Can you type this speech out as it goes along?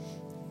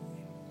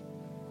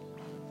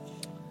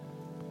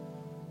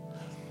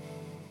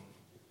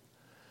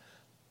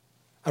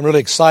I'm really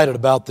excited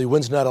about the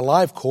Wednesday Night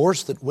Alive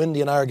course that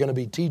Wendy and I are going to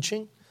be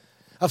teaching.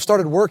 I've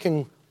started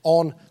working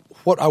on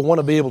what I want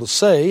to be able to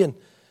say, and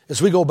as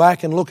we go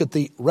back and look at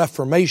the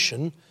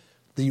Reformation,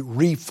 the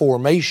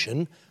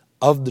reformation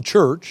of the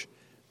church,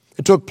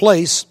 it took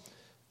place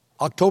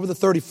October the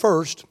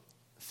 31st,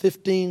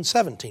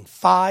 1517.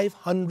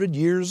 500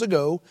 years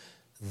ago,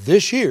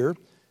 this year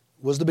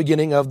was the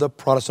beginning of the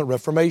Protestant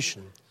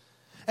Reformation.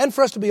 And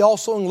for us to be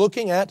also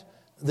looking at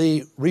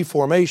the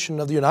reformation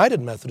of the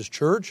United Methodist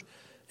Church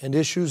and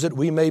issues that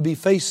we may be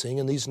facing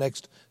in these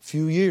next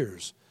few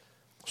years.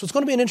 So it's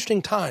going to be an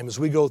interesting time as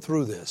we go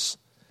through this.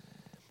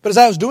 But as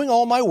I was doing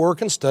all my work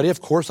and study,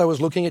 of course, I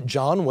was looking at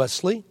John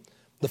Wesley,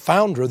 the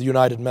founder of the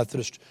United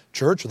Methodist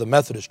Church, or the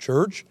Methodist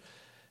Church.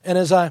 And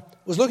as I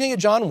was looking at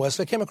John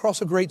Wesley, I came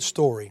across a great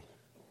story.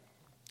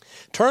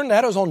 Turned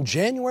out it was on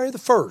January the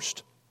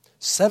 1st,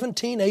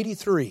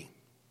 1783.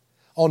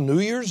 On New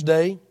Year's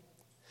Day,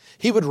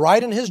 he would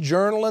write in his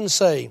journal and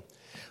say,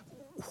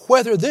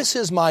 "Whether this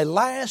is my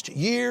last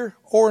year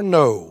or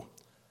no,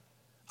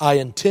 I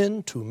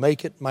intend to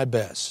make it my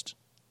best."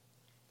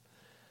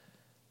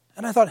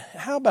 And I thought,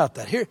 how about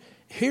that?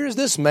 Here's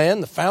this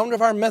man, the founder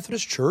of our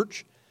Methodist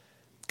Church,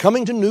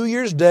 coming to New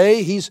Year's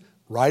Day. He's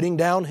writing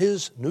down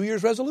his New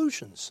Year's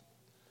resolutions.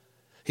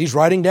 He's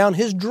writing down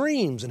his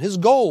dreams and his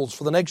goals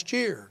for the next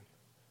year.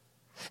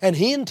 And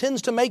he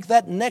intends to make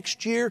that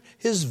next year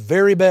his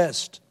very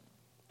best.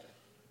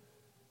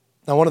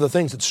 Now, one of the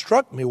things that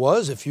struck me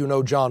was, if you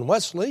know John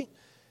Wesley,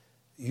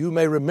 you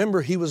may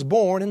remember he was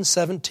born in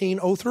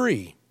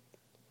 1703.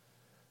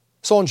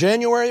 So on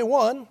January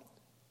 1,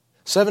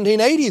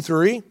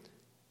 1783,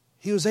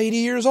 he was 80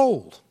 years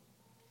old.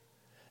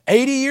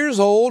 80 years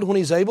old when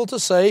he's able to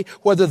say,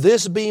 "Whether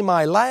this be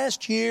my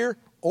last year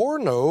or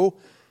no,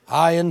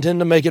 I intend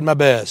to make it my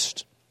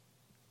best."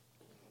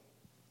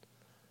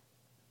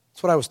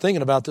 That's what I was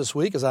thinking about this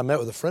week as I met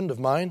with a friend of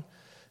mine.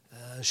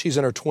 She's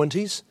in her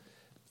 20s.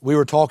 We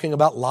were talking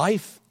about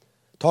life,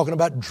 talking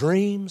about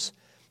dreams,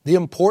 the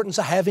importance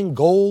of having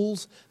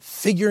goals,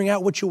 figuring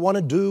out what you want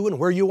to do and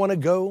where you want to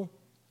go.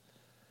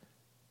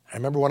 I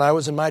remember when I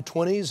was in my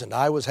 20s and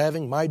I was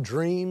having my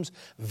dreams,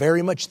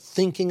 very much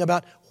thinking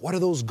about what are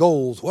those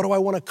goals? What do I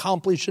want to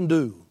accomplish and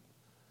do?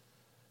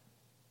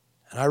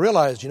 And I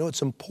realized,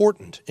 it's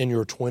important in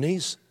your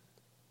 20s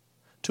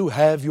to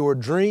have your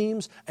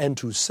dreams and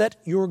to set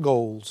your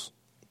goals.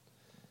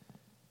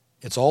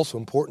 It's also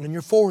important in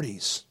your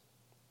 40s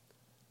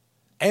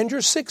and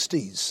your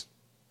 60s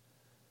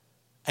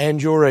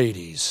and your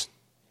 80s.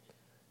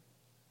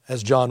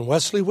 As John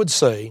Wesley would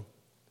say,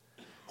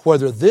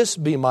 "Whether this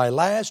be my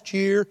last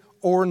year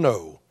or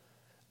no,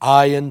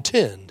 I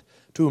intend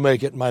to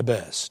make it my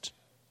best."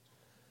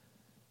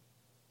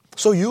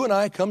 So you and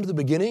I come to the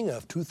beginning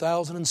of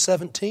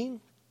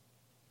 2017.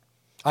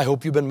 I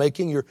hope you've been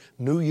making your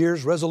New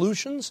Year's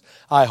resolutions.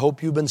 I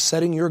hope you've been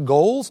setting your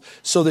goals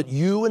so that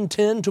you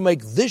intend to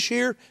make this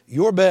year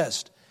your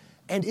best.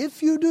 And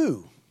if you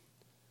do,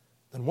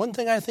 then one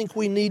thing I think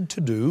we need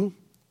to do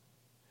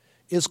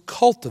is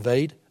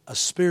cultivate a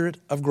spirit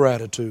of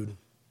gratitude.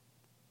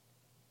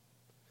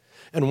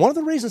 And one of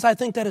the reasons I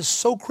think that is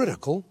so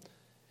critical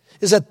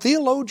is that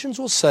theologians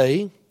will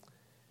say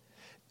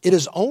it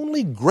is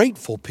only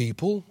grateful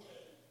people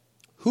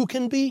who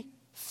can be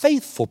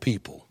faithful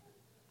people.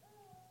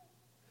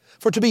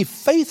 For to be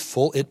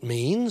faithful, it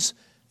means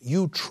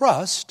you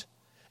trust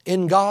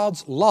in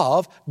God's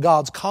love,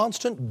 God's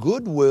constant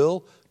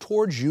goodwill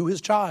towards you,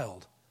 His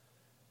child.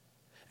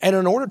 And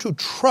in order to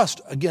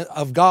trust again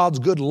of God's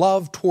good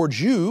love towards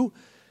you,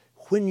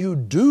 when you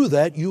do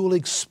that, you will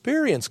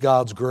experience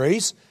God's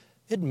grace.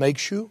 It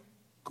makes you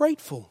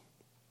grateful.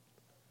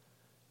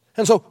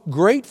 And so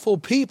grateful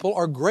people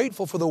are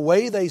grateful for the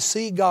way they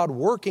see God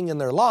working in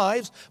their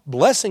lives,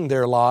 blessing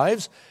their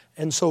lives.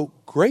 And so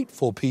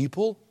grateful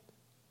people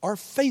are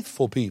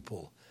faithful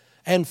people.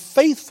 And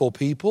faithful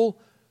people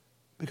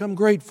become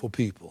grateful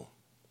people.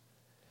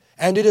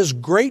 And it is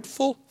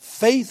grateful,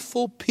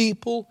 faithful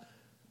people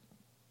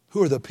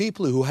who are the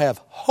people who have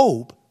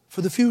hope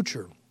for the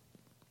future.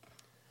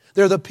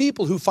 They're the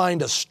people who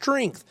find a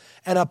strength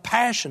and a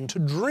passion to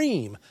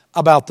dream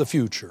about the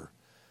future.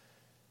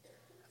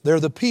 They're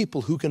the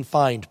people who can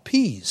find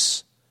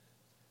peace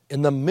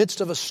in the midst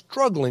of a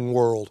struggling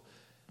world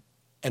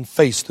and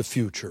face the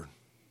future.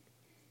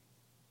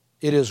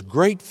 It is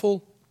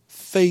grateful,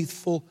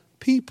 faithful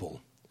people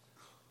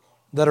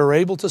that are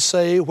able to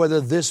say,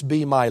 "Whether this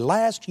be my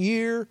last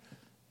year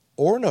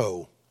or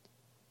no,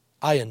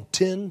 I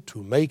intend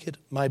to make it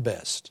my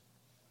best."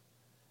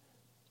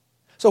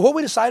 So what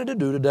we decided to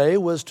do today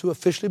was to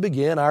officially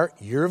begin our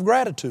Year of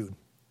Gratitude.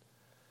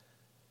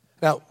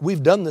 Now,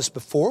 we've done this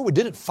before. We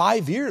did it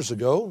 5 years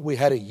ago. We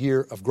had a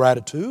Year of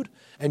Gratitude.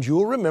 And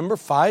you'll remember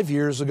 5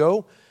 years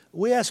ago,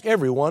 we asked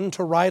everyone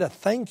to write a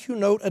thank you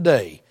note a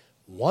day.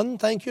 One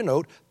thank you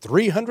note,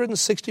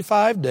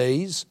 365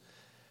 days.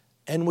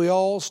 And we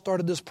all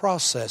started this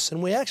process.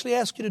 And we actually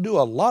asked you to do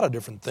a lot of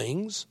different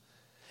things.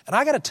 And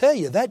I got to tell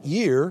you, that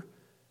year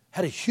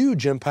had a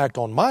huge impact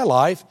on my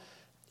life.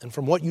 And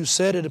from what you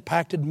said, it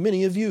impacted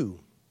many of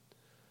you.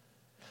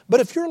 But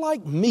if you're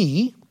like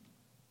me,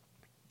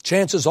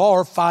 chances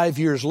are 5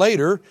 years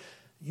later,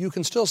 you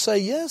can still say,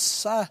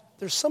 yes,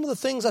 there's some of the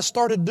things I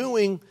started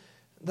doing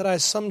that I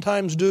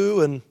sometimes do,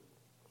 and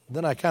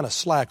then I kind of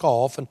slack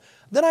off, and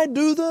then I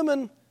do them,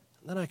 and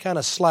then I kind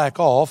of slack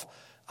off.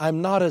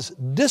 I'm not as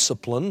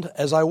disciplined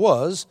as I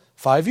was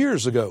 5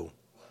 years ago.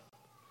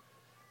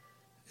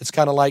 It's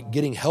kind of like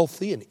getting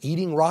healthy and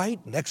eating right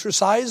and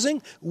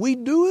exercising. We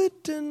do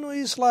it and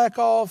we slack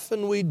off,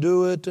 and we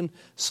do it and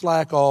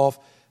slack off.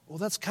 Well,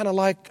 that's kind of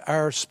like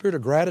our spirit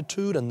of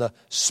gratitude and the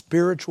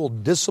spiritual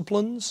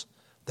disciplines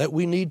that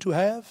we need to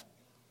have.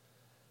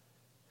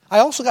 I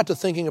also got to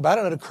thinking about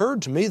it, and it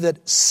occurred to me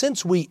that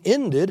since we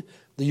ended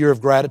the year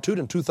of gratitude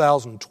in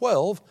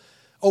 2012,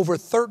 over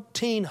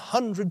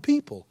 1,300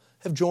 people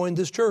have joined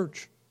this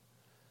church.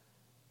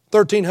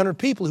 1,300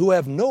 people who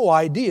have no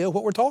idea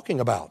what we're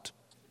talking about.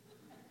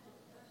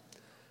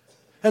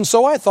 And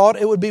so I thought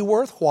it would be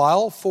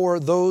worthwhile for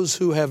those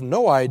who have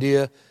no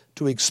idea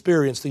to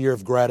experience the year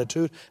of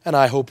gratitude, and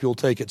I hope you'll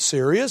take it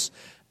serious.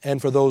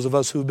 And for those of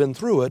us who've been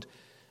through it,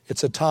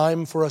 it's a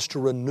time for us to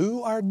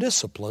renew our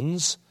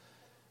disciplines,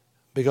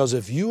 because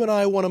if you and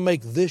I want to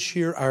make this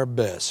year our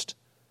best,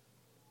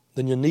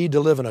 then you need to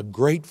live in a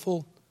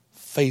grateful,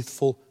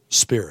 faithful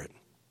spirit.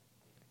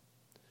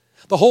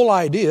 The whole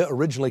idea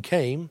originally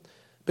came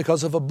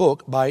because of a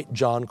book by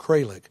John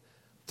Kralik,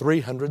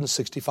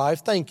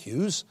 365 Thank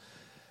Yous,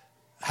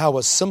 How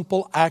a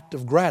Simple Act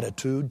of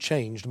Gratitude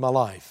Changed My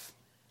Life.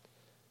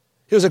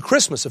 It was at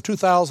Christmas of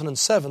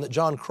 2007 that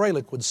John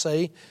Kralik would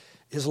say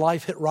his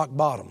life hit rock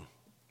bottom.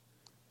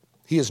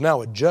 He is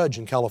now a judge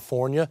in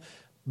California.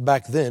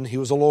 Back then, he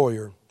was a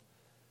lawyer.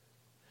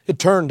 It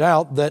turned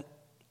out that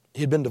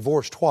he had been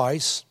divorced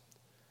twice,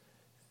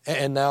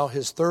 and now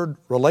his third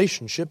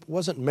relationship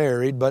wasn't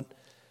married, but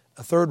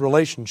a third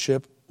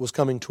relationship was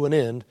coming to an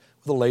end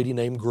with a lady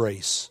named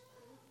Grace.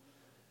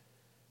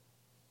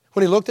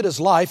 When he looked at his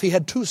life, he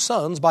had 2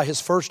 sons by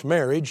his first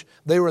marriage.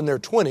 They were in their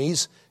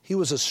 20s. He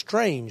was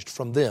estranged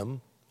from them.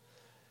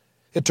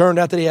 It turned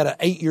out that he had an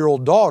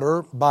 8-year-old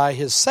daughter by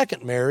his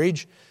second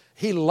marriage.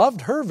 He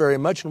loved her very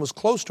much and was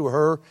close to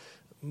her,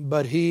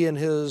 but he and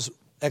his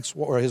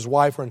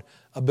wife were in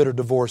a bitter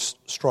divorce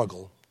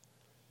struggle.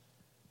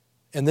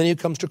 And then he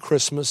comes to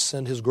Christmas,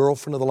 and his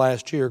girlfriend of the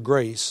last year,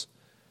 Grace,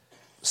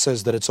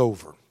 says that it's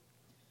over.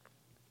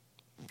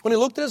 When he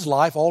looked at his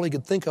life, all he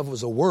could think of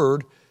was a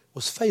word,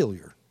 was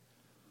failure.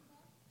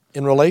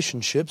 In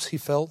relationships, he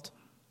felt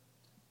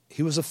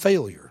he was a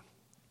failure.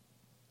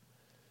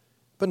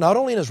 But not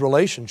only in his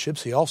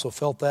relationships, he also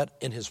felt that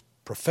in his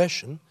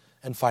profession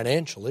and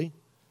financially.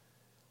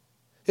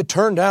 It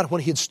turned out when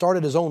he had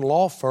started his own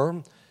law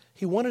firm,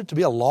 he wanted it to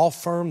be a law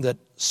firm that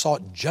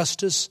sought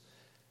justice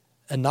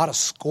and not a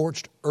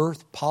scorched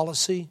earth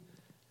policy.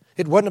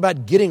 It wasn't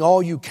about getting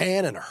all you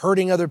can and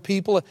hurting other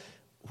people.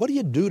 What do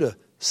you do to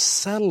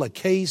settle a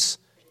case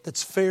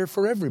that's fair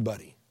for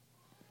everybody?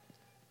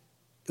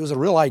 It was a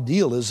real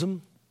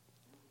idealism,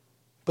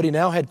 but he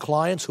now had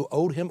clients who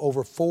owed him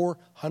over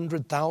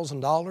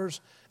 $400,000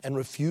 and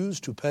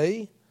refused to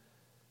pay.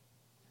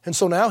 And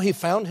so now he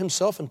found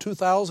himself in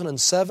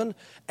 2007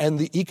 and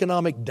the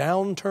economic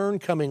downturn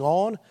coming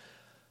on,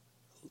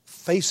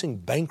 facing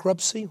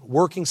bankruptcy,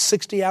 working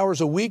 60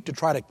 hours a week to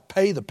try to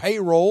pay the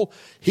payroll.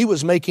 He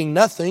was making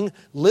nothing,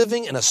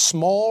 living in a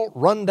small,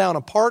 rundown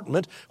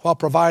apartment while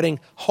providing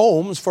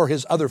homes for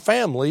his other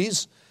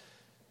families.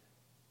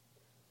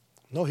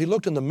 No, he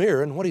looked in the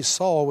mirror, and what he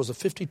saw was a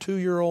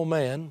 52-year-old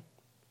man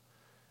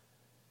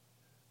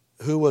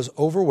who was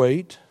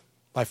overweight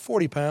by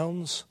 40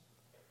 pounds,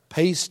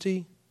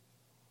 pasty,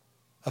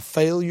 a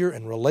failure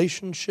in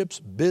relationships,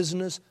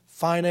 business,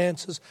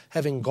 finances,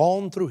 having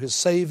gone through his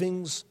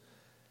savings,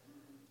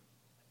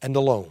 and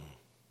alone.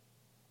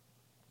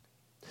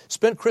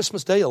 Spent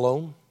Christmas Day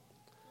alone,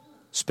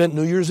 spent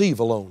New Year's Eve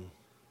alone.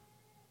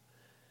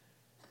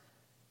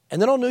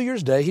 And then on New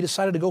Year's Day, he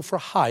decided to go for a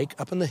hike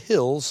up in the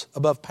hills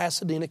above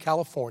Pasadena,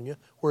 California,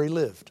 where he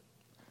lived.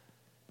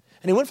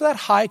 And he went for that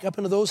hike up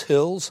into those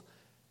hills,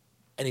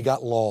 and he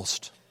got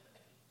lost.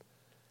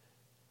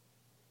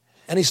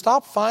 And he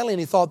stopped finally, and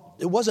he thought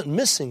it wasn't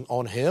missing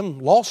on him,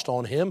 lost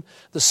on him,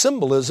 the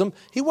symbolism.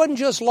 He wasn't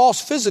just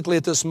lost physically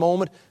at this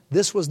moment.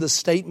 This was the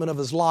statement of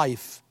his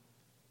life.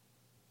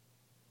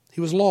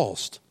 He was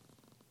lost.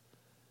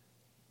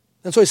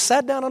 And so he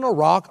sat down on a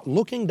rock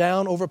looking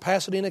down over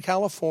Pasadena,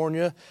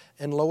 California,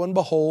 and lo and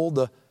behold,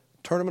 the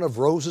Tournament of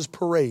Roses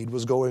parade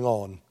was going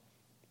on.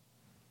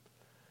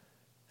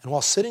 And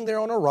while sitting there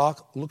on a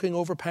rock looking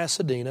over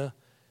Pasadena,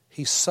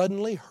 he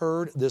suddenly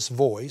heard this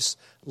voice,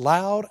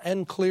 loud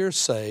and clear,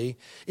 say,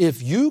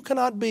 "If you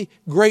cannot be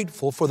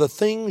grateful for the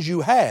things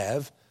you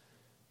have,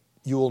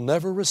 you will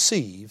never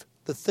receive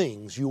the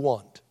things you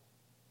want."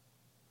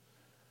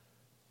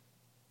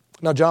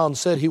 Now, John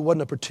said he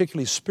wasn't a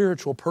particularly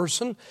spiritual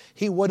person.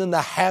 He wasn't in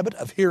the habit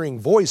of hearing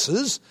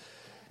voices,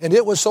 and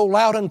it was so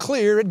loud and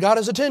clear it got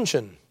his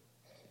attention.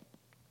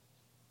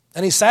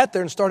 And he sat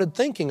there and started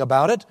thinking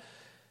about it,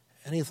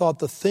 and he thought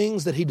the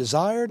things that he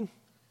desired, it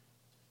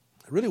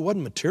really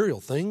wasn't material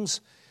things.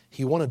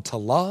 He wanted to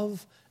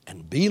love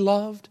and be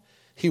loved.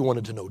 He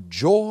wanted to know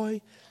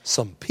joy,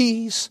 some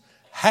peace,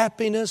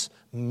 happiness,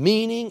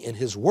 meaning in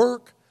his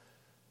work.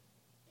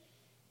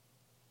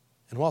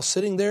 And while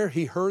sitting there,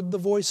 he heard the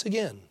voice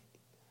again.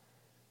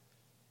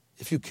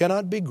 If you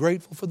cannot be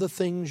grateful for the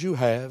things you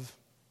have,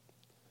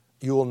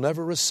 you will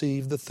never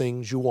receive the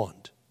things you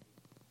want.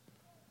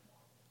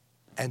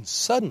 And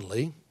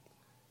suddenly,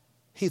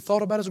 he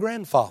thought about his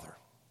grandfather.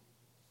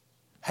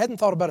 Hadn't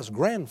thought about his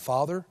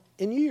grandfather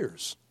in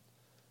years.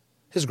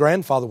 His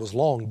grandfather was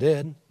long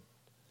dead.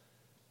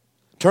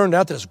 Turned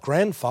out that his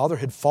grandfather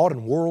had fought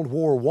in World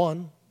War I.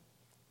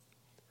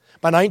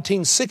 By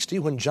 1960,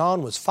 when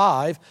John was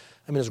 5,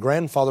 his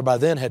grandfather by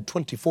then had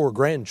 24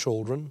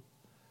 grandchildren.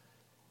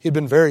 He'd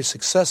been very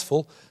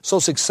successful. So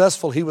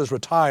successful he was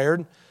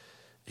retired.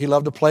 He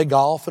loved to play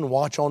golf and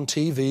watch on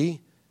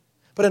TV.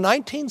 But in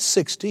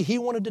 1960, he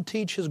wanted to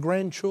teach his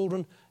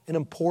grandchildren an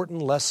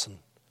important lesson.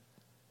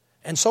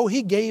 And so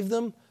he gave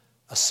them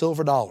a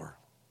silver dollar.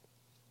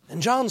 And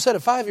John said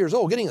at 5 years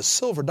old, getting a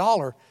silver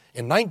dollar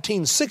in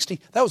 1960,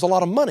 that was a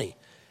lot of money.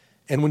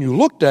 And when you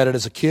looked at it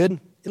as a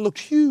kid, it looked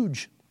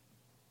huge.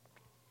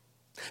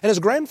 And his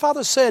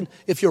grandfather said,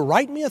 if you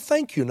write me a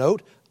thank you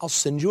note, I'll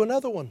send you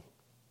another one.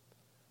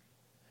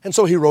 And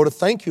so he wrote a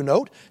thank you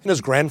note, and his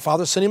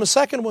grandfather sent him a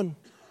second one.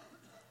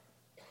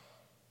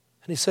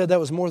 And he said that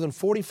was more than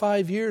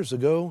 45 years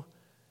ago,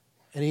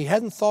 and he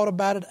hadn't thought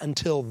about it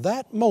until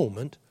that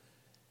moment.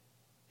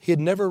 He had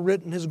never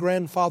written his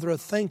grandfather a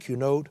thank you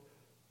note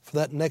for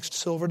that next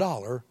silver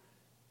dollar,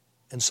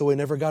 and so he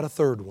never got a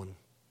third one.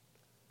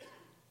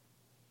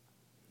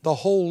 The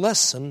whole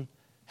lesson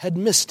had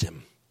missed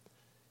him.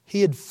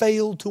 He had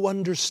failed to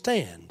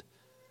understand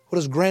what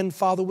his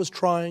grandfather was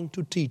trying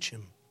to teach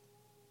him.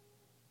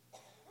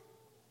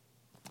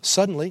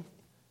 Suddenly,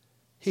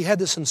 he had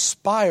this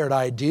inspired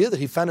idea that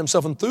he found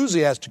himself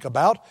enthusiastic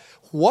about.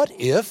 What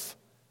if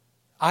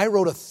I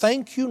wrote a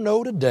thank you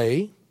note a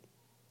day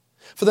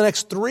for the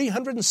next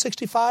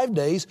 365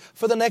 days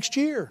for the next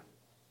year?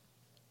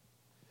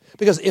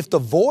 Because if the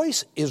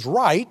voice is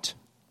right,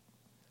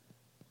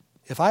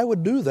 if I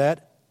would do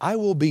that, I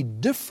will be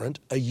different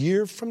a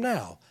year from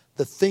now.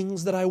 The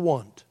things that I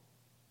want.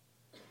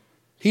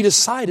 He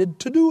decided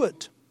to do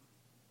it.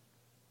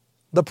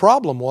 The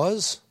problem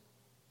was,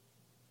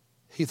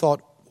 he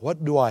thought,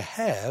 what do I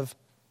have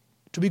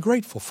to be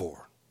grateful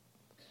for?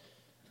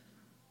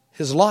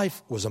 His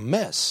life was a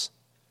mess.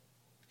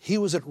 He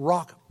was at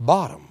rock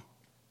bottom.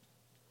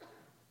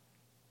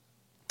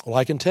 Well,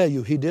 I can tell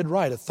you, he did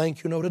write a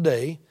thank you note a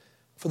day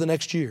for the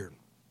next year.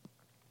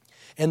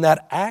 And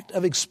that act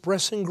of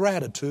expressing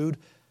gratitude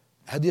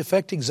had the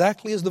effect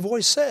exactly as the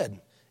voice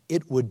said.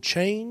 It would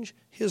change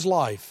his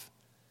life.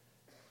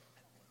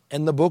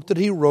 And the book that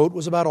he wrote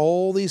was about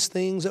all these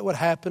things that would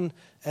happen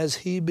as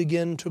he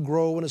began to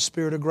grow in a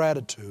spirit of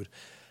gratitude.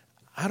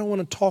 I don't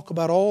want to talk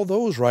about all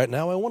those right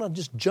now. I want to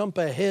just jump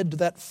ahead to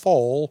that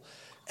fall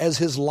as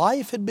his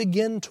life had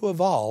begun to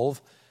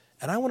evolve,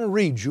 and I want to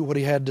read you what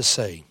he had to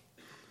say.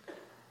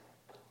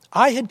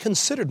 I had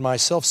considered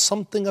myself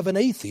something of an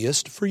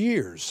atheist for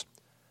years,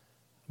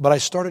 but I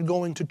started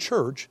going to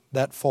church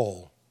that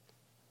fall.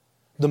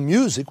 The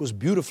music was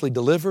beautifully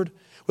delivered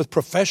with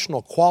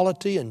professional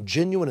quality and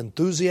genuine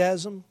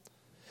enthusiasm.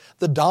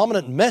 The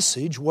dominant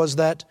message was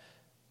that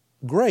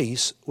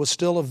grace was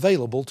still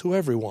available to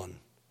everyone,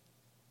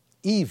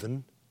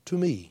 even to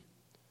me.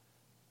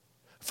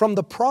 From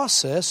the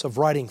process of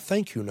writing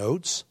thank you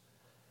notes,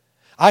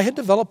 I had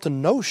developed a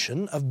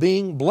notion of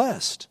being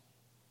blessed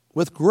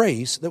with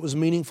grace that was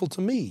meaningful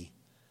to me.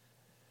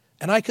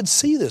 And I could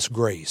see this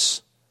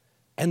grace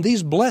and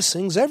these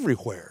blessings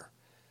everywhere.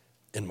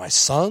 In my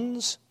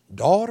sons,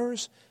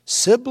 daughters,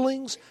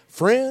 siblings,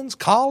 friends,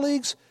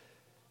 colleagues,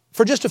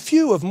 for just a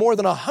few of more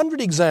than 100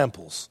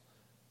 examples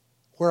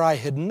where I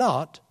had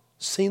not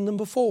seen them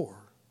before.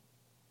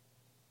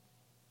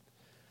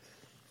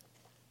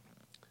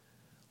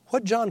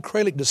 What John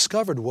Kralik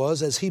discovered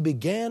was, as he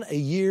began a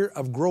year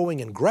of growing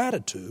in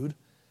gratitude,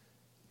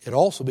 it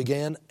also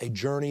began a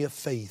journey of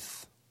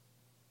faith.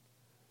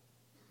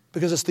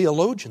 Because as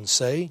theologians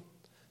say,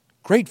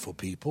 grateful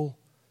people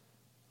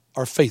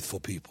are faithful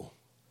people.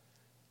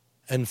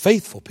 And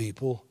faithful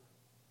people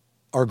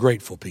are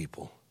grateful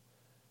people.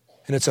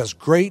 And it's as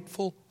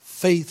grateful,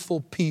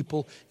 faithful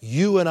people,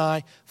 you and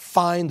I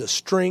find the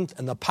strength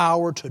and the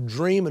power to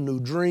dream a new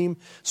dream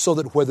so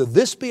that whether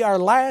this be our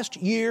last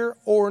year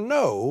or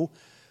no,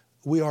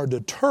 we are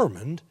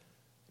determined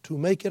to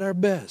make it our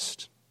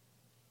best.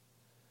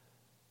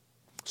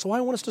 So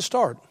I want us to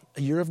start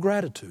a year of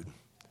gratitude.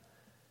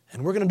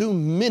 And we're going to do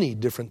many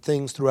different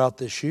things throughout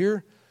this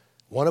year,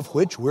 one of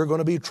which we're going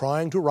to be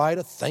trying to write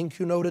a thank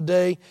you note a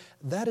day.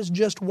 That is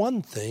just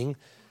one thing,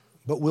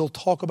 but we'll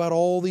talk about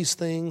all these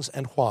things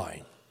and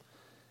why.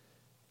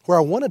 Where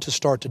I wanted to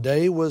start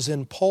today was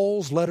in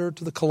Paul's letter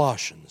to the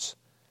Colossians.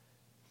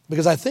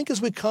 Because I think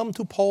as we come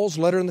to Paul's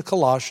letter in the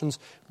Colossians,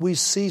 we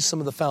see some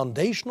of the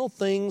foundational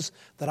things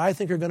that I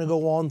think are going to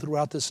go on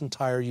throughout this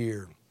entire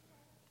year.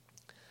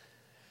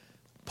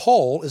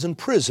 Paul is in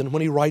prison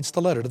when he writes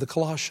the letter to the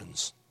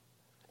Colossians.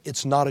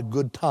 it's not a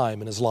good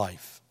time in his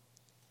life.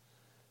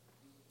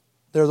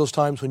 There are those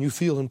times when you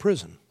feel in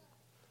prison.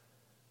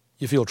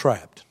 You feel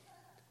trapped.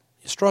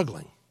 You're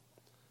struggling.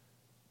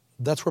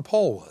 That's where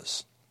Paul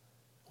was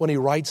when he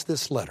writes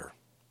this letter.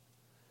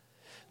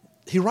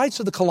 He writes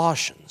to the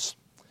Colossians.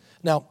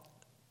 Now,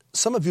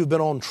 some of you have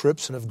been on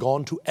trips and have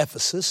gone to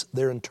Ephesus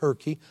there in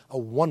Turkey, a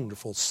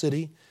wonderful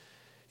city.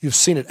 You've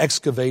seen it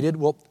excavated.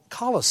 Well,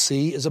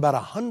 Colossae is about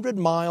 100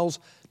 miles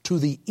to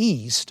the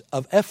east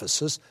of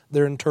Ephesus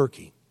there in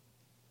Turkey.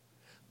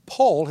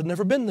 Paul had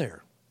never been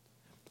there.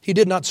 He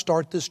did not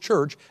start this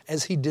church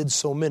as he did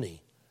so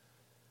many.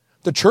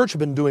 The church had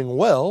been doing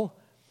well,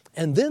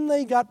 and then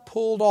they got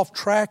pulled off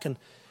track and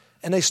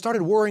they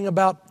started worrying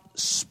about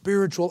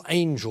spiritual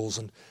angels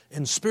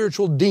and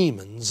spiritual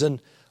demons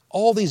and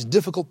all these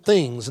difficult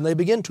things. And they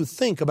began to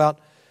think about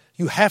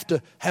you have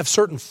to have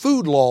certain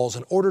food laws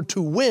in order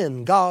to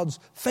win God's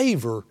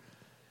favor.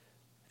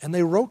 And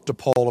they wrote to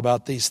Paul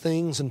about these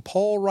things, and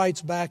Paul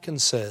writes back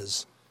and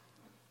says,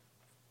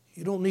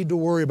 you don't need to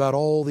worry about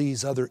all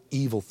these other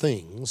evil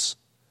things.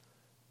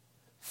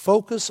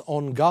 Focus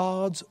on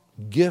God's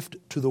gift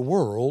to the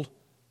world,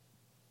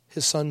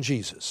 His Son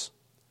Jesus.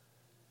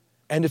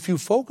 And if you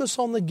focus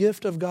on the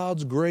gift of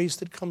God's grace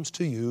that comes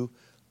to you,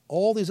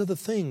 all these other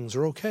things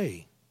are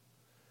okay.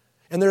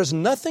 And there's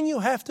nothing you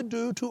have to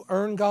do to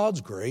earn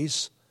God's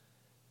grace.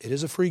 It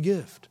is a free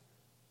gift.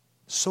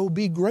 So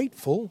be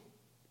grateful.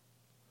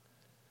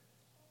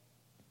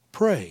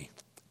 Pray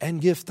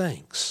and give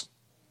thanks.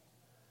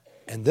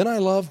 And then I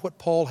love what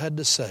Paul had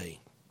to say.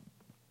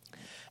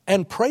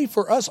 And pray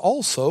for us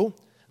also,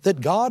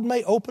 that God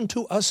may open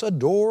to us a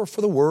door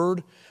for the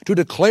word to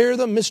declare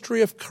the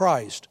mystery of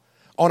Christ,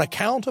 on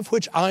account of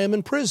which I am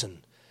in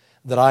prison,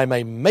 that I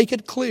may make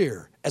it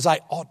clear as I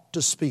ought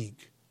to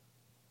speak.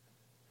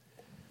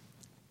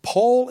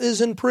 Paul is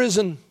in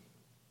prison,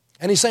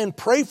 and he's saying,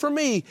 pray for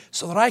me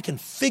so that I can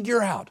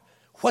figure out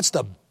what's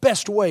the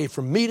best way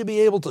for me to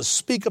be able to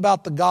speak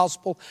about the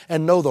gospel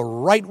and know the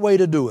right way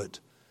to do it.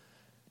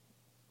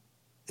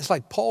 It's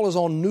like Paul is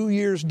on New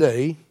Year's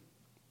Day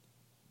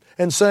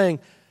and saying,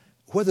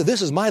 whether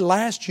this is my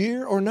last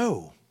year or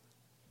no,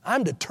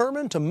 I'm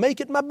determined to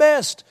make it my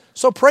best.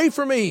 So pray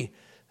for me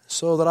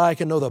so that I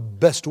can know the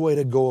best way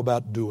to go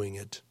about doing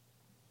it.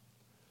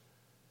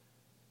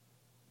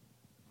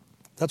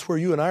 That's where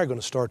you and I are going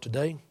to start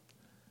today.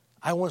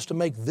 I want us to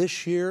make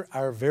this year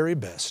our very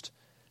best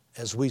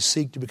as we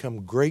seek to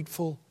become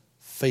grateful,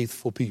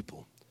 faithful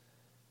people.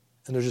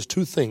 And there's just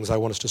two things I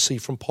want us to see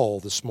from Paul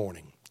this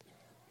morning.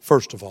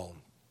 First of all,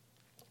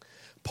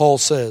 Paul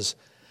says,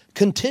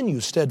 continue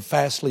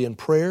steadfastly in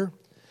prayer,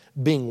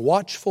 being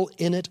watchful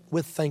in it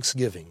with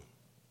thanksgiving.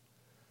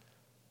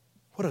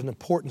 What an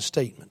important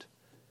statement.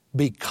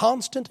 Be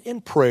constant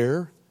in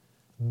prayer,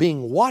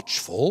 being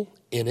watchful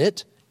in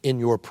it, in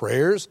your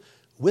prayers,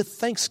 with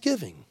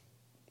thanksgiving.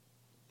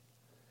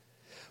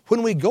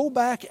 When we go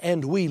back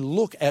and we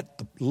look at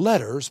the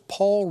letters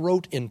Paul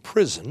wrote in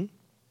prison,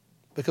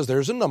 because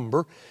there's a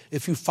number,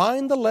 if you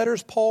find the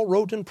letters Paul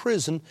wrote in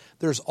prison,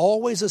 there's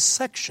always a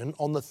section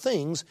on the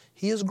things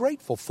he is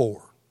grateful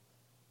for.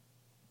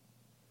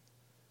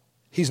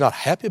 He's not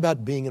happy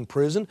about being in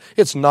prison.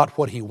 It's not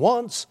what he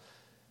wants.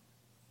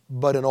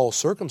 But in all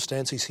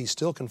circumstances, he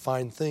still can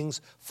find things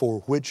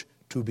for which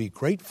to be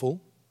grateful.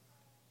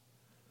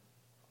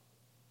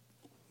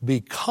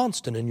 Be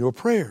constant in your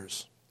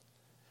prayers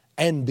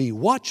and be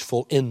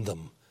watchful in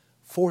them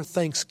for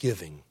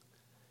thanksgiving.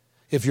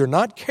 If you're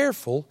not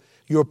careful,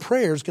 your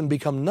prayers can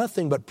become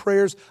nothing but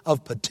prayers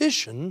of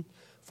petition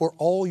for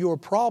all your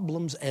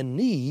problems and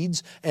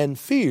needs and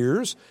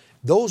fears.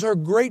 Those are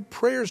great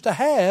prayers to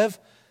have,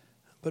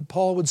 but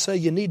Paul would say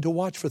you need to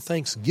watch for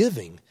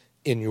thanksgiving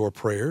in your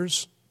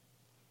prayers.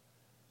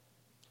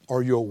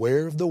 Are you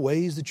aware of the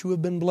ways that you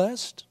have been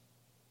blessed?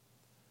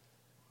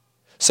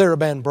 Sarah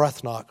Ban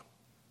Breathnach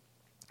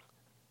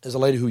is a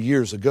lady who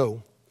years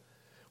ago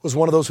was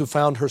one of those who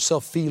found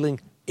herself feeling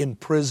in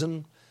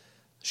prison.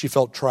 She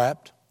felt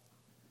trapped.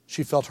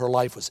 She felt her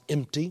life was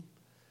empty.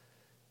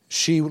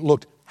 She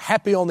looked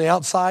happy on the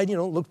outside,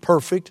 looked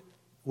perfect.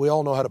 We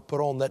all know how to put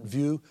on that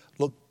view,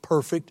 look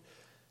perfect.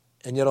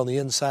 And yet on the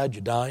inside,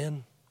 you're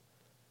dying.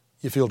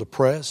 You feel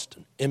depressed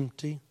and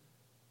empty,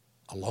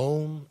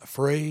 alone,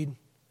 afraid.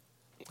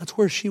 That's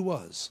where she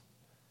was.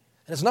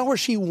 And it's not where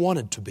she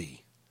wanted to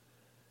be.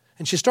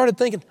 And she started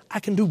thinking, I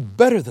can do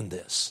better than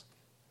this.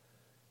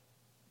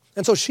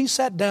 And so she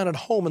sat down at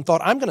home and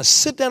thought, I'm going to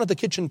sit down at the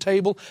kitchen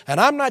table and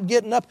I'm not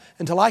getting up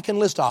until I can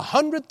list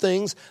 100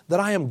 things that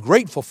I am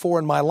grateful for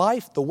in my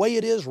life the way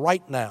it is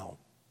right now.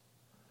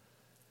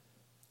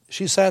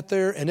 She sat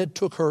there and it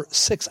took her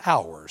 6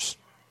 hours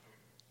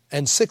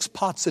and 6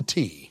 pots of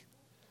tea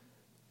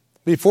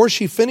before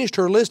she finished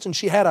her list, and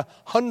she had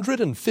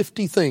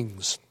 150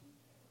 things.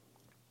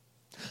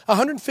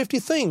 150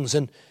 things,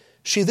 and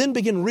she then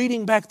began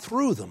reading back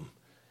through them.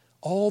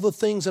 All the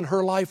things in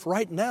her life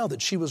right now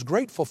that she was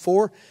grateful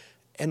for.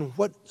 And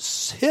what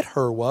hit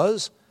her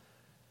was,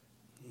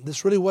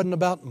 this really wasn't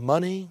about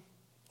money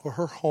or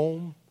her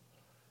home.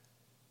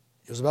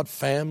 It was about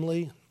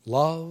family,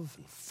 love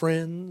and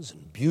friends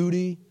and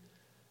beauty.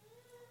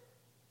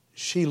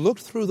 She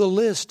looked through the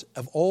list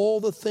of all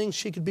the things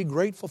she could be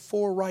grateful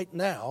for right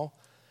now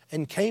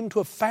and came to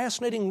a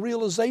fascinating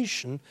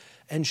realization,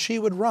 and she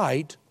would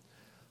write,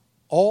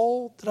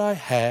 all that I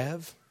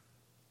have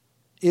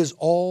is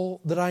all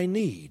that I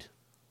need,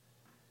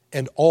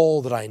 and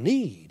all that I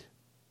need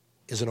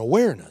is an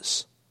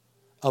awareness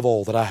of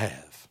all that I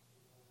have.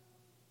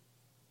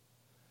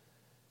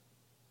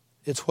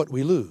 It's what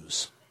we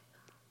lose.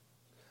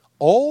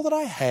 All that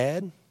I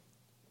had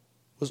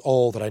was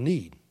all that I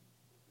need.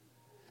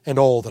 And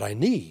all that I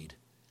need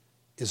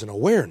is an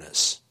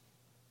awareness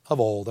of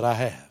all that I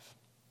have.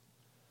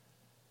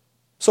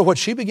 So what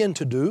she began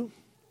to do,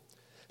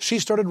 she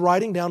started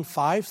writing down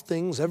 5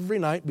 things every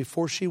night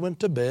before she went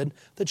to bed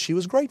that she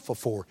was grateful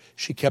for.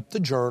 She kept the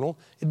journal.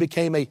 It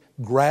became a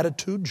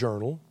gratitude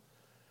journal.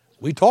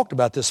 We talked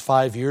about this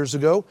 5 years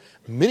ago.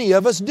 Many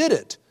of us did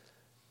it.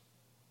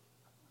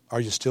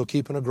 Are you still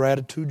keeping a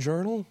gratitude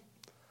journal?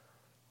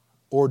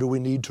 Or do we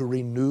need to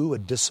renew a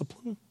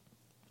discipline?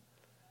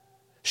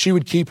 She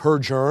would keep her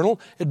journal.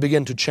 It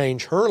began to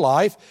change her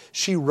life.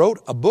 She wrote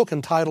a book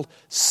entitled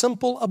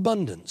Simple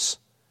Abundance.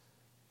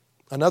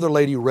 Another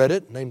lady read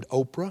it named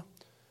Oprah,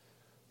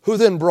 who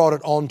then brought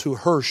it onto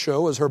her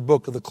show as her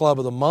book of the Club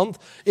of the Month.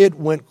 It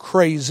went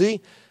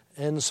crazy.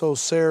 And so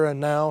Sarah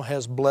now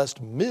has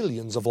blessed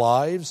millions of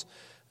lives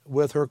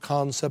with her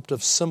concept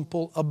of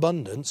simple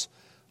abundance.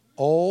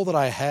 All that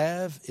I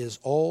have is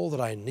all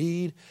that I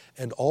need,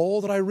 and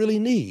all that I really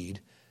need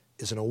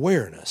is an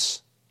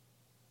awareness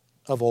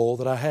of all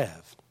that I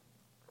have.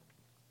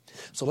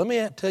 So let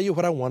me tell you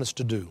what I want us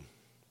to do.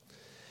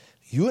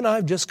 You and I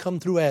have just come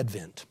through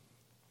Advent.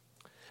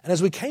 And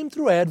as we came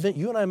through Advent,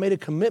 you and I made a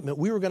commitment.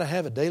 We were going to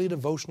have a daily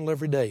devotional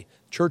every day.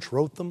 Church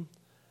wrote them.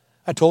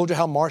 I told you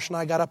how Marcia and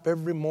I got up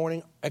every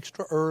morning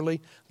extra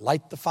early,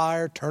 light the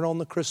fire, turn on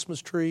the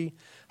Christmas tree,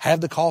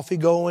 have the coffee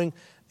going,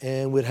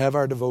 and we'd have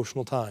our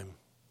devotional time.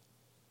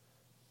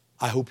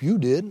 I hope you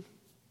did.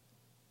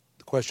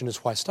 The question is,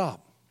 why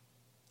stop?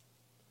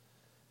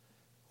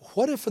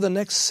 What if for the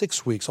next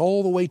 6 weeks,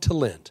 all the way to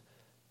Lent,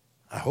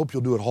 I hope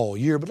you'll do it all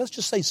year, but let's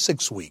just say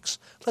 6 weeks.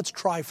 Let's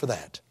try for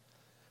that.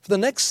 For the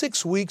next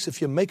 6 weeks,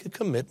 if you make a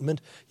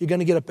commitment, you're going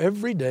to get up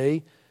every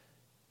day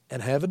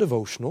and have a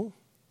devotional.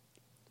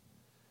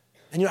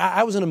 And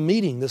I was in a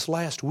meeting this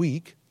last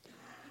week,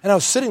 and I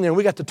was sitting there, and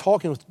we got to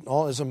talking with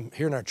as I'm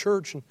here in our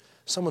church, and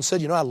someone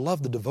said, I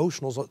love the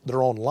devotionals that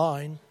are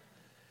online.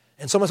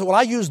 And someone said, well,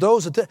 I use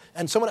those.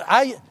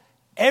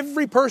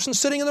 Every person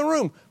sitting in the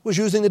room was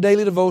using the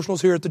daily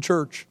devotionals here at the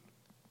church.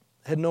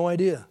 I had no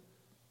idea.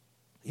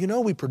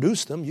 We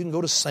produce them. You can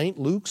go to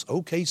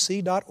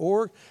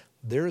stlukesokc.org.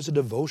 There is a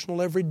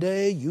devotional every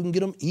day. You can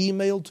get them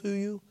emailed to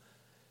you.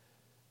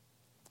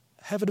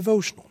 Have a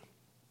devotional.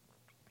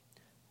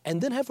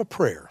 And then have a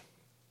prayer.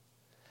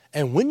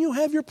 And when you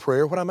have your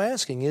prayer, what I'm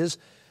asking is,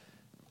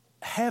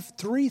 have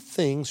 3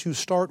 things you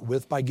start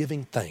with by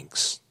giving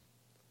thanks.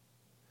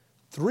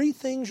 3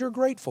 things you're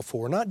grateful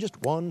for, not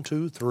just 1,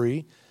 2,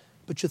 3,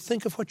 but you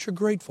think of what you're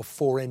grateful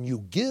for and you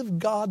give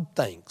God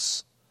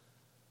thanks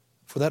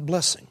for that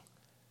blessing.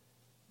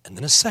 And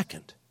then a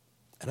second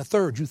and a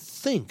third, you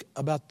think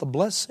about the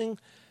blessing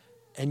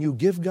and you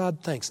give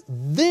God thanks.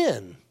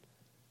 Then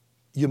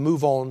you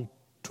move on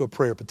to a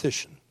prayer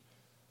petition.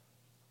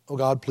 Oh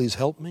God, please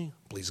help me.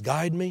 Please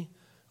guide me.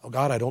 Oh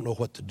God, I don't know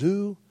what to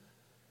do.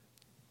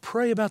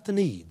 Pray about the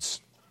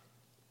needs.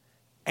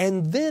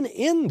 And then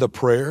end the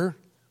prayer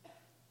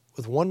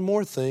with one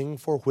more thing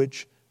for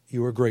which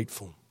you are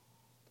grateful.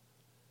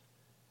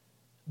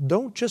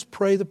 Don't just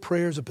pray the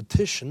prayers of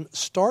petition.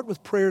 Start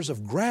with prayers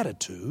of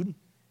gratitude,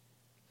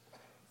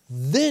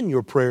 then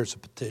your prayers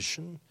of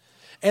petition,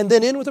 and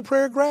then end with a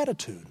prayer of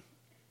gratitude.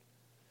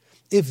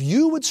 If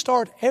you would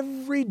start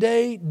every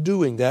day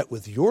doing that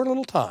with your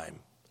little time,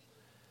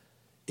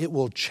 it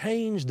will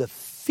change the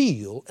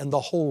feel and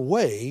the whole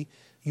way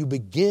you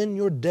begin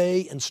your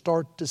day and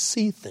start to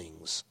see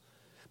things.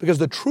 Because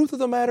the truth of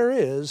the matter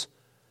is,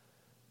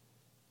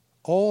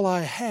 all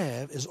I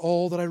have is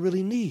all that I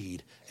really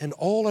need. And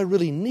all I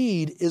really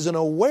need is an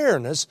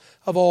awareness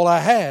of all I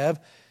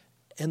have.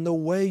 And the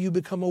way you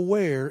become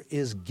aware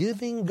is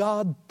giving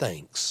God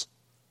thanks.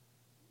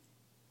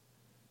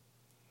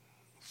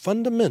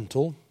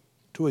 Fundamental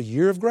to a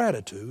year of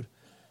gratitude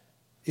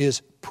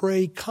is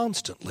pray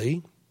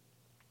constantly,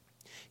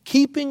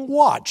 keeping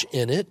watch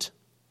in it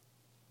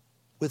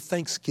with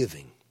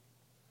thanksgiving.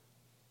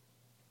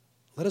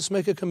 Let us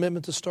make a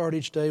commitment to start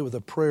each day with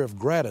a prayer of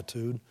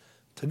gratitude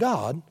to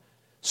God,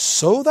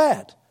 so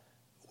that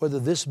whether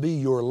this be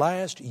your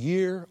last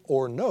year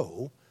or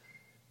no,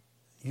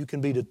 you can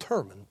be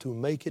determined to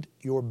make it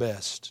your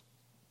best.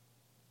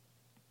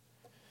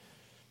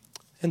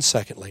 And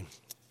secondly,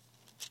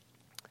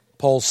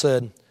 Paul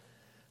said,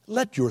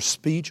 let your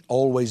speech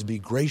always be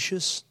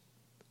gracious,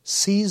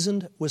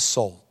 seasoned with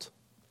salt.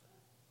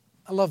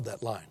 I love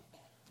that line.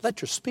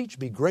 Let your speech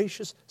be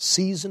gracious,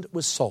 seasoned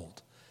with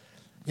salt.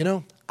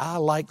 I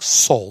like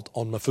salt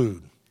on my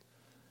food.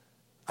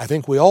 I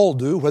think we all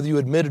do, whether you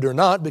admit it or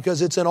not,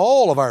 because it's in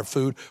all of our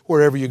food,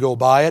 wherever you go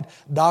buy it.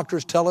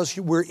 Doctors tell us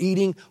we're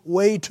eating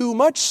way too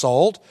much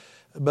salt,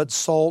 but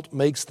salt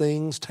makes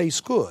things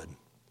taste good.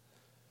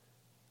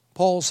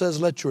 Paul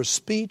says, let your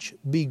speech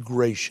be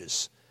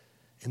gracious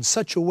in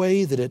such a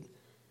way that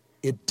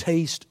it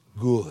tastes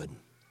good.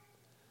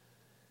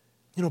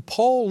 You know,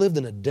 Paul lived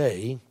in a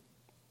day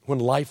when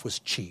life was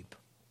cheap.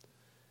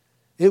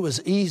 It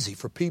was easy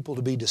for people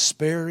to be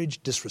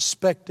disparaged,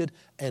 disrespected,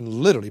 and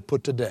literally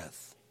put to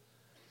death.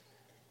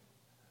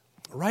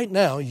 Right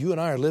now, you and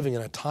I are living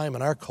in a time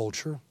in our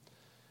culture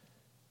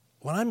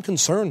when I'm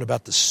concerned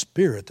about the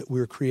spirit that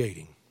we're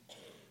creating.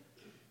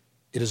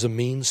 It is a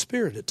mean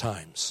spirit at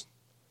times,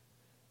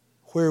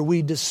 where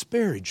we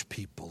disparage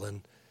people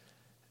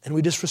and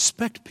we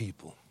disrespect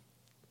people.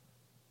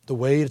 The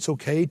way it's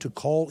okay to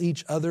call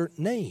each other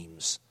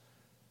names,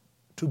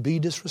 to be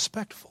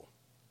disrespectful.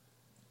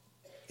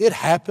 It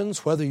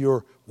happens whether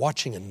you're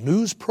watching a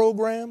news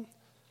program,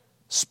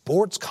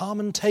 sports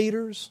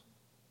commentators,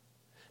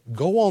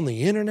 go on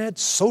the internet,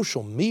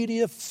 social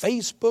media,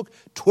 Facebook,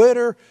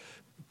 Twitter,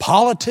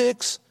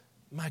 politics.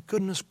 My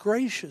goodness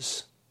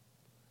gracious.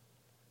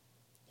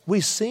 We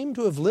seem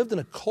to have lived in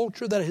a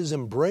culture that has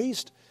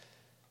embraced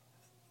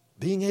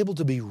being able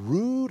to be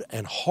rude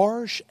and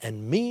harsh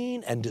and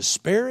mean and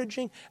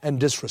disparaging and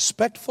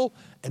disrespectful,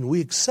 and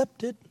we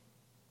accept it.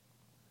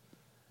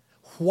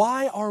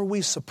 Why are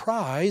we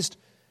surprised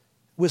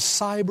with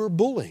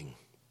cyberbullying?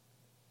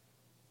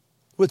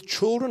 With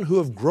children who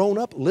have grown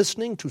up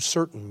listening to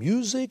certain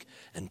music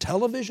and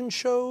television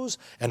shows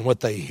and what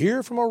they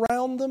hear from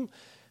around them,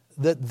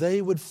 that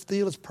they would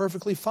feel it's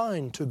perfectly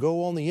fine to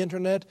go on the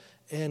internet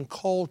and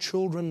call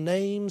children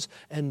names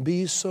and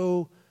be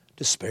so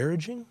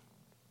disparaging?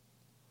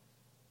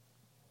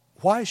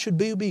 Why should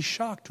we be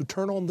shocked to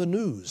turn on the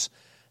news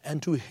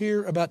and to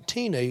hear about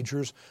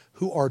teenagers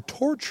who are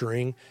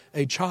torturing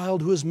a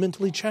child who is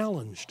mentally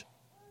challenged?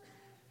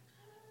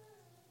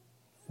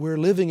 We're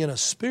living in a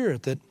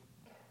spirit that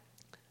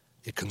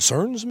it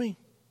concerns me,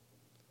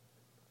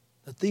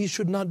 that these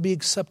should not be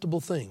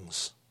acceptable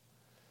things.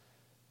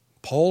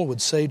 Paul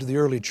would say to the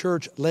early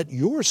church, let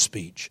your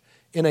speech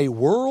in a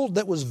world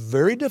that was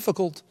very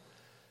difficult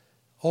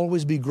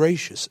always be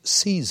gracious,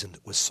 seasoned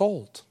with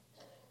salt.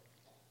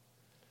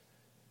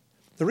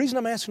 The reason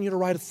I'm asking you to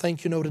write a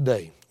thank you note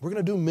today, we're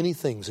going to do many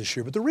things this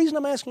year, but the reason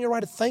I'm asking you to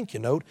write a thank you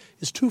note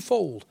is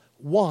twofold.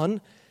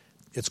 One,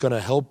 it's going to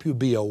help you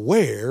be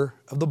aware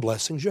of the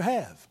blessings you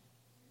have.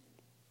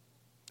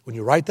 When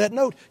you write that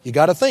note, you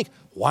got to think,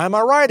 why am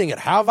I writing it?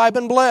 How have I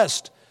been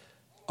blessed?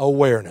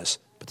 Awareness.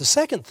 But the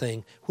second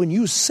thing, when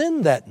you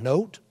send that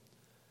note,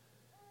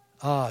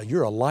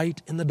 you're a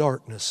light in the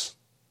darkness,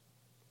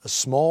 a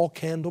small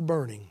candle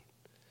burning.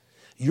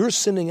 You're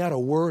sending out a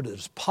word that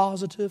is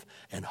positive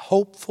and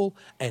hopeful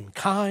and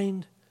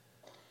kind.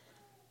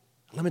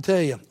 Let me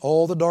tell you,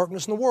 all the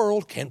darkness in the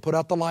world can't put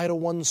out the light of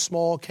one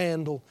small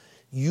candle.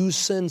 You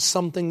send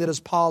something that is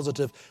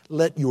positive.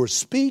 Let your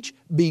speech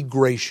be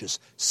gracious,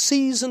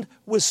 seasoned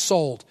with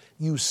salt.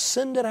 You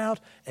send it out,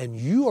 and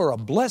you are a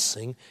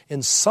blessing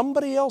in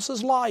somebody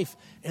else's life.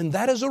 And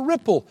that is a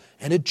ripple,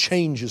 and it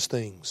changes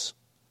things.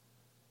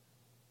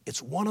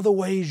 It's one of the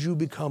ways you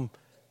become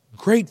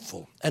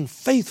grateful and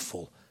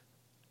faithful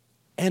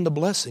and a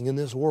blessing in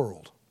this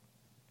world.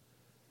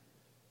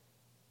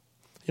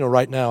 You know,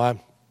 right now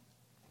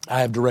I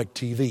have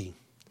DirecTV.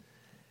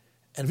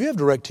 And if you have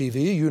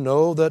DirecTV, you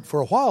know that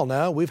for a while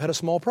now we've had a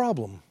small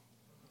problem.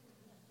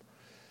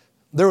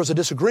 There was a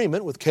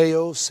disagreement with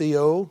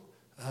KOCO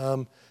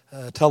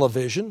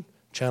television,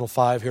 Channel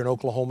 5 here in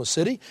Oklahoma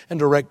City, and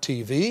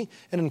DirecTV.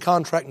 And in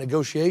contract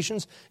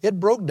negotiations, it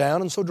broke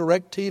down, and so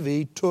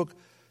DirecTV took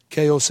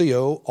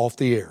KOCO off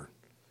the air.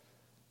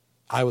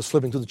 I was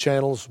flipping through the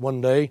channels one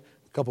day,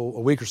 a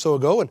week or so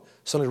ago, and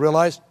suddenly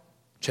realized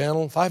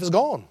Channel 5 is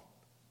gone.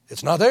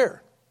 It's not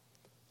there.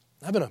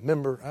 I've been a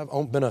member,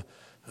 I've been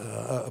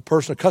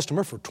a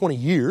customer for 20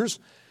 years,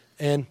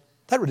 and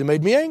that really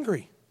made me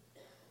angry.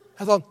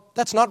 I thought,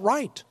 that's not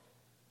right.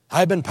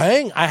 I've been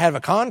paying, I have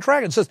a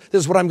contract, it says this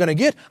is what I'm going to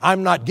get,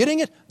 I'm not getting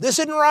it, this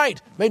isn't right.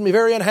 Made me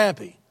very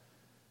unhappy.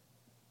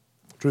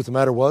 The truth of the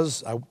matter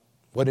was, I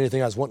wasn't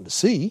anything I was wanting to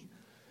see.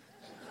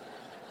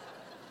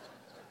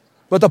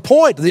 But the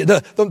point,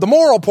 the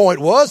moral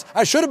point was,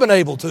 I should have been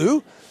able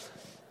to.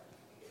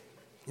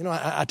 You know,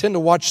 I tend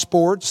to watch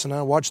sports, and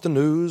I watch the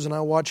news, and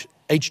I watch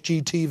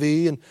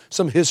HGTV and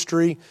some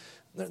history.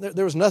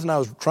 There was nothing I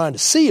was trying to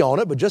see on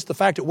it, but just the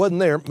fact it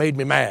wasn't there made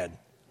me mad.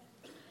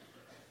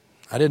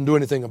 I didn't do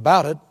anything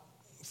about it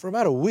for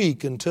about a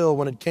week until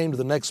when it came to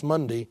the next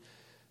Monday,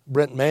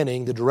 Brent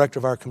Manning, the director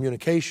of our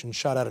communications,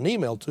 shot out an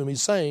email to me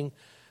saying,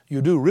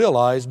 you do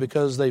realize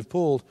because they've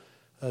pulled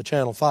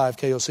Channel 5,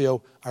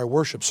 KOCO, our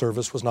worship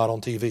service was not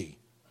on TV.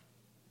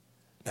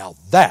 Now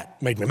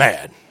that made me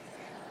mad.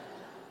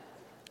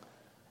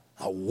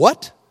 Now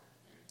what?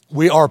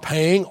 We are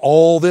paying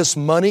all this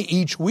money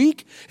each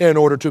week in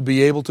order to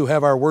be able to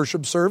have our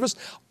worship service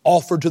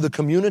offered to the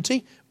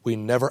community. We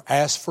never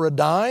ask for a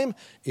dime.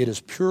 It is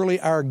purely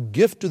our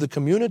gift to the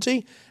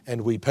community,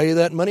 and we pay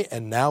that money,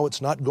 and now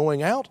it's not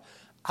going out.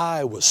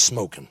 I was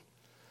smoking.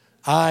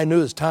 I knew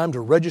it was time to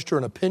register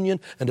an opinion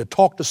and to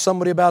talk to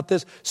somebody about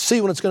this,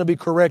 see when it's going to be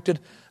corrected.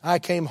 I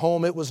came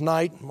home, it was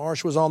night,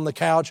 Marcia was on the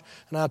couch,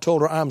 and I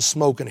told her, I'm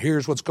smoking,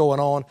 here's what's going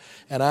on.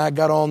 And I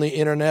got on the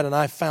internet and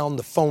I found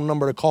the phone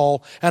number to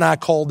call, and I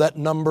called that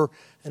number,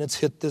 and it's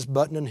hit this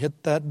button and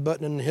hit that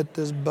button and hit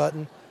this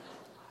button.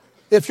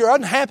 If you're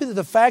unhappy with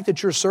the fact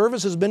that your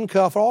service has been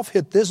cut off,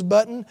 hit this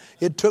button.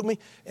 It took me,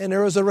 and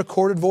there was a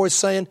recorded voice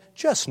saying,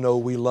 just know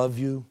we love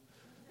you.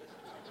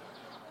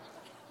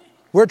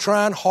 We're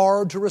trying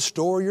hard to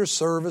restore your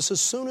service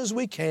as soon as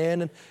we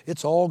can, and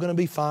it's all going to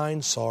be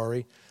fine,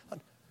 sorry.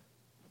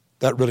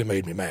 That really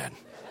made me mad.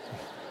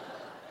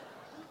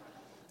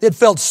 It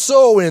felt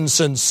so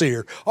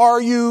insincere.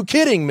 Are you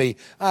kidding me?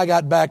 I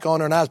got back on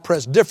her and I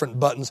pressed different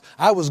buttons.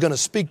 I was going to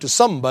speak to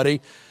somebody,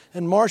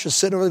 and Marcia's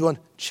sitting over there going,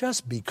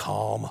 just be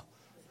calm.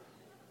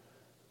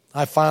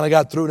 I finally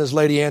got through, and this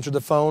lady answered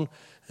the phone,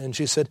 and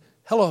she said,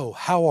 hello,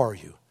 how are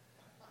you?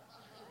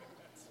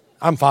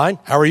 I'm fine.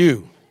 How are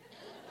you?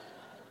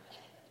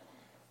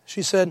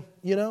 She said,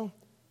 you know,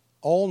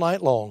 all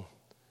night long,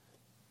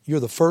 you're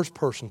the first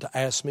person to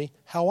ask me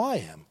how I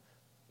am.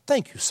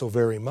 Thank you so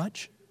very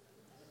much.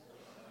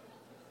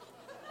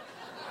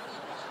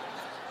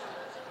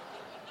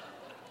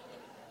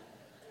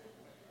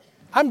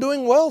 I'm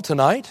doing well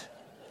tonight.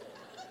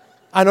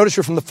 I notice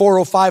you're from the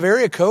 405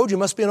 area code. You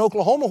must be in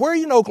Oklahoma. Where are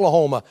you in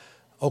Oklahoma?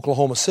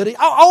 Oklahoma City.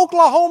 Oh,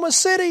 Oklahoma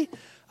City.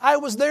 I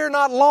was there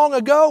not long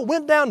ago.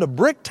 Went down to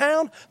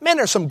Bricktown. Man,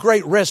 there's some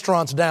great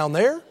restaurants down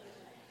there.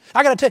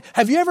 I got to tell you,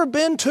 have you ever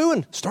been to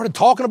and started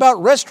talking about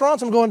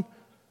restaurants?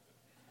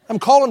 I'm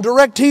calling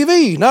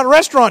DirecTV, not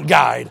Restaurant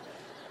Guide.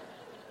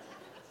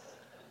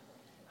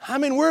 I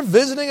mean, we're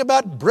visiting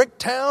about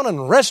Bricktown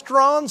and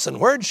restaurants and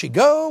where'd she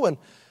go? And,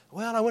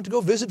 well, I went to go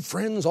visit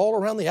friends all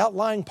around the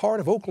outlying part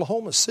of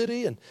Oklahoma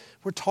City, and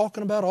we're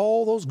talking about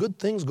all those good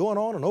things going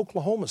on in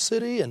Oklahoma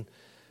City and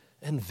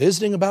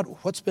visiting about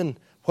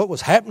what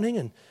was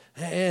happening.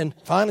 And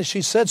finally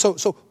she said, so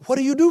what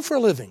do you do for a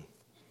living?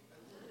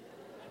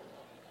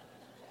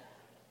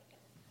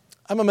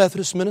 I'm a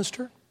Methodist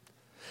minister.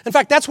 In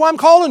fact, that's why I'm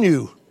calling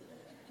you.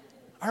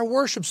 Our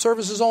worship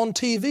service is on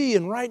TV,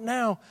 and right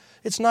now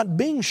it's not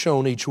being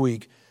shown each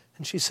week.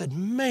 And she said,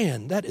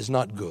 man, that is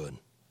not good.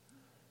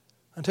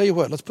 I'll tell you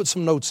what, let's put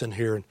some notes in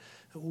here. And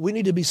we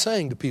need to be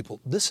saying to people,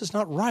 this is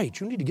not right.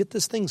 You need to get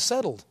this thing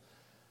settled.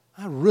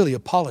 I really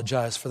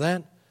apologize for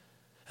that.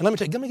 And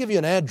let me give you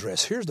an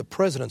address. Here's the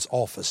president's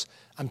office.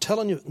 I'm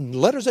telling you,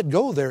 letters that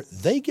go there,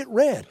 they get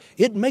read.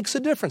 It makes a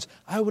difference.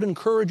 I would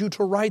encourage you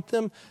to write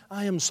them.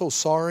 I am so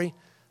sorry.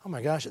 Oh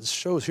my gosh, it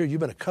shows here you've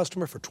been a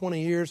customer for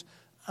 20 years.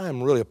 I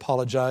am really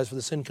apologize for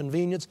this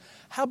inconvenience.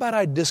 How about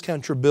I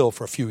discount your bill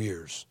for a few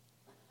years?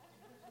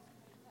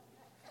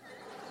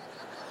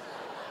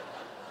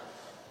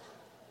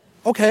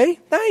 Okay,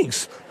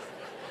 thanks.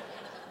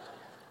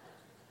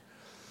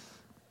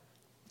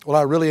 Well,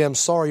 I really am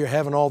sorry you're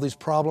having all these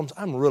problems.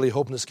 I'm really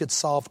hoping this gets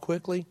solved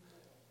quickly.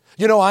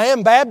 You know, I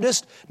am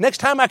Baptist. Next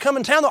time I come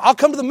in town, I'll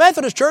come to the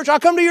Methodist church. I'll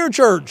come to your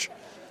church.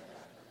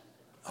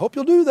 I hope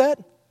you'll do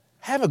that.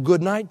 Have a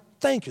good night.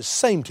 Thank you.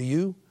 Same to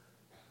you.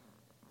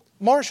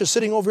 Marcia's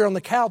sitting over here on the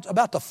couch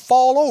about to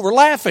fall over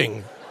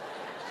laughing.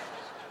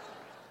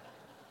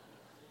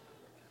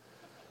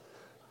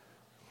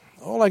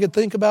 All I could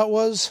think about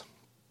was,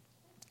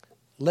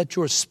 let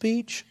your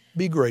speech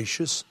be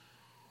gracious,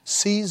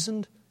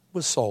 seasoned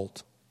with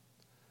salt.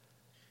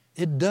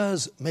 It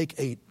does make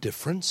a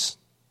difference.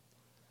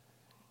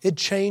 It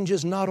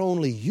changes not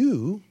only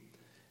you,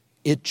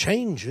 it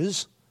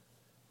changes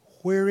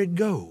where it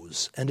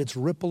goes and its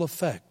ripple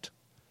effect.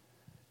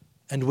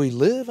 And we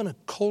live in a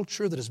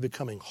culture that is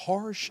becoming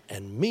harsh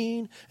and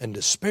mean and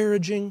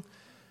disparaging.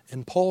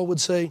 And Paul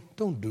would say,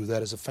 don't do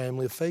that as a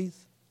family of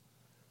faith.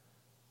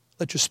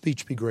 Let your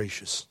speech be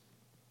gracious,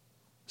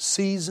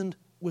 seasoned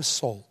with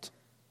salt.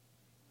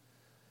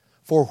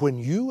 For when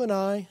you and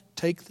I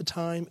take the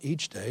time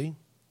each day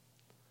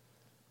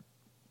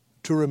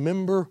to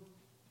remember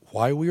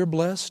why we are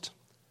blessed,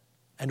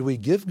 and we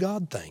give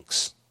God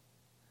thanks,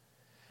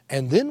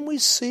 and then we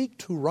seek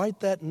to write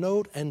that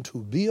note and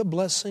to be a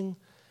blessing,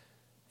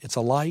 it's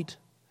a light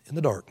in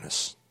the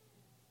darkness.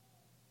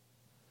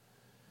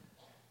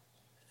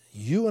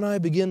 You and I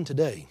begin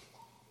today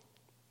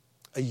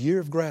a year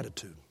of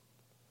gratitude,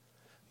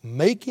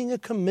 making a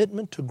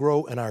commitment to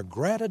grow in our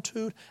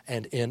gratitude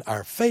and in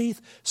our faith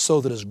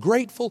so that as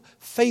grateful,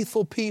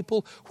 faithful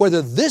people,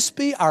 whether this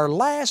be our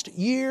last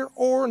year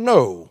or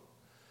no,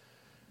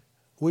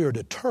 we are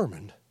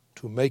determined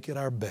to make it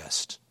our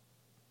best.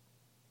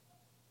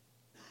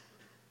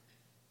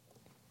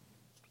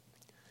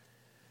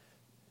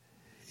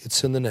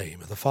 It's in the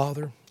name of the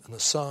Father, and the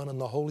Son, and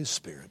the Holy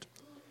Spirit.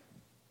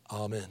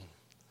 Amen.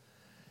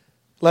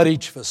 Let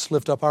each of us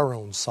lift up our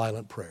own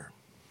silent prayer.